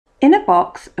In a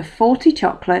box of 40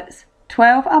 chocolates,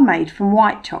 12 are made from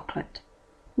white chocolate.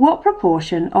 What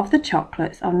proportion of the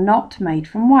chocolates are not made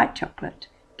from white chocolate?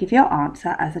 Give your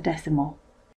answer as a decimal.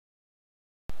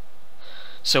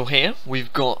 So here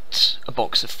we've got a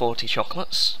box of 40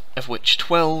 chocolates, of which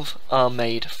 12 are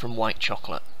made from white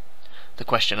chocolate. The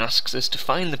question asks us to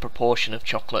find the proportion of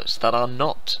chocolates that are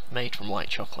not made from white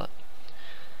chocolate.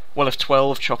 Well, if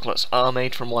 12 chocolates are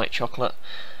made from white chocolate,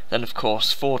 then of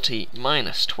course 40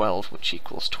 minus 12, which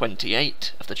equals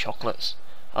 28 of the chocolates,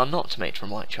 are not made from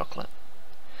white chocolate.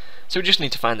 So we just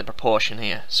need to find the proportion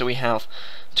here. So we have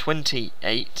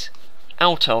 28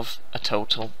 out of a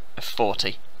total of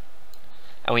 40.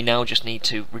 And we now just need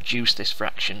to reduce this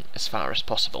fraction as far as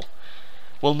possible.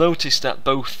 We'll notice that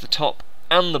both the top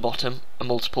and the bottom are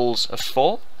multiples of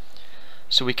 4,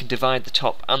 so we can divide the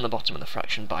top and the bottom of the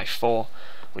fraction by 4,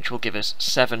 which will give us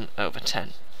 7 over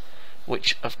 10,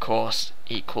 which of course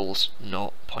equals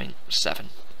 0.7,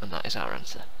 and that is our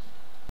answer.